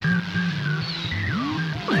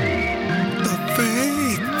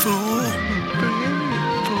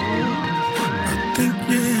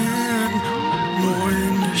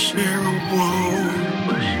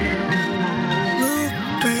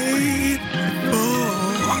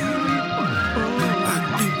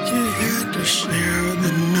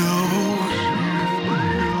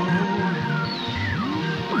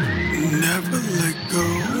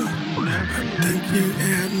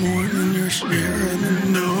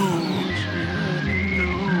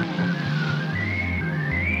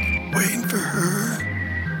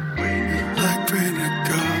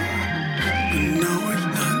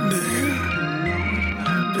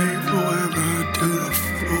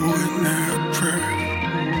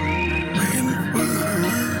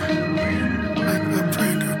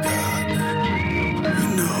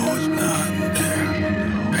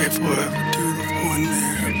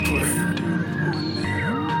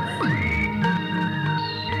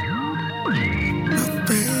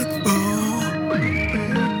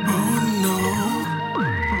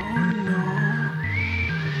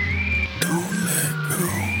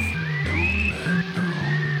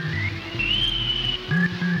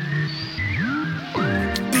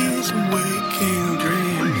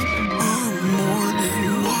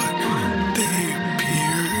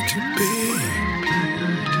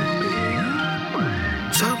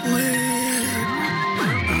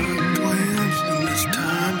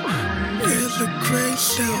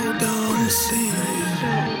seldom see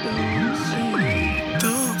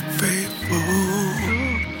the faithful.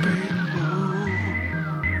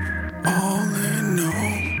 All they know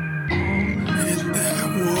is that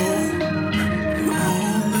woe.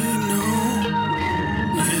 All they know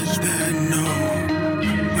is that no,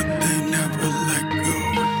 but they never let go.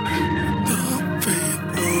 The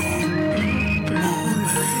faithful. All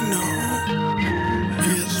they know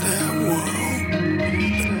is that woe,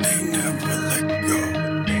 but they never let go.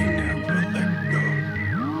 They never let go.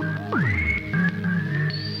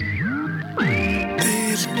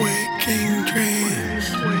 These waking dreams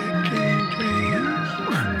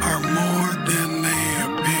are more than they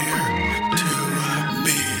appear to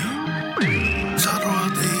be.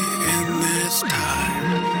 Subtlety in this time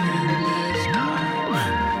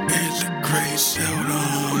is a grace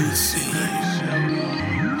seldom seen.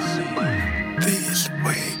 These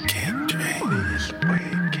waking dreams,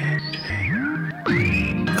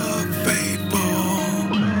 the faithful,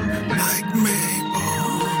 like Mabel,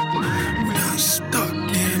 now stuck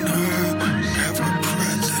in her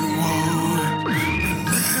ever-present woe.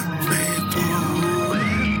 That faithful,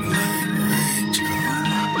 like Rachel,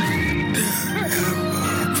 they're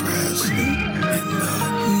ever-present in the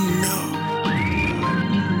no.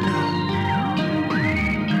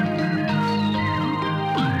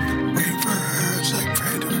 Wait for her as I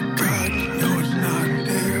pray to God, no, it's not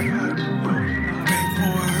there. Pray for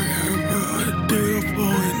whatever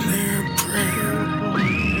dutiful in their prayer.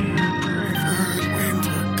 Pray for her as waiting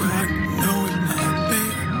for God, no, it's not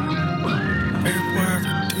there. Pray for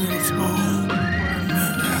whatever dutiful in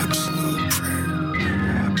their absolute prayer.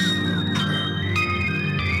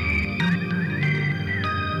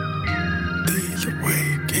 These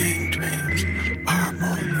waking dreams are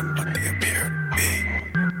more than what they appear to be.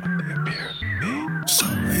 So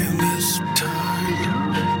in this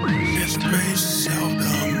time, it's grace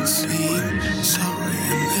seldom seen. So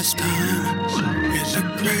in this time, it's a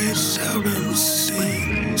grace seldom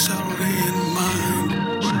seen. So in mind,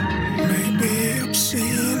 maybe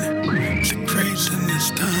obscene. It's a grace in this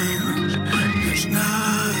time, it's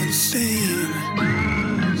not seen.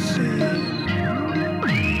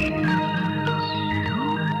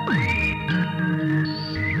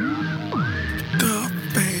 The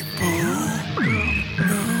faithful,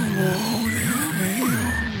 the world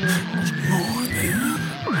is more than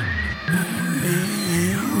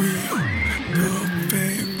real. The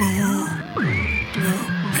faithful, the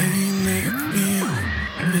pain they feel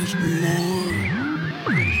is more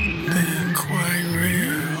than quite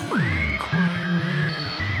real.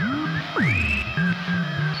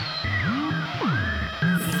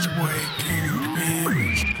 These waking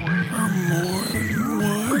dreams are more than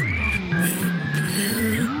what they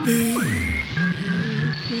appear to be.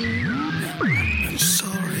 And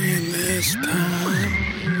sorry in this time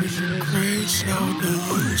is a grace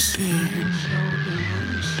seldom seen.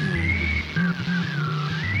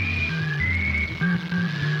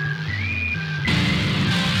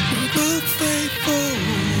 The faithful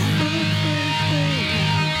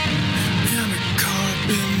and a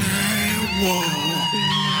carpet that wall.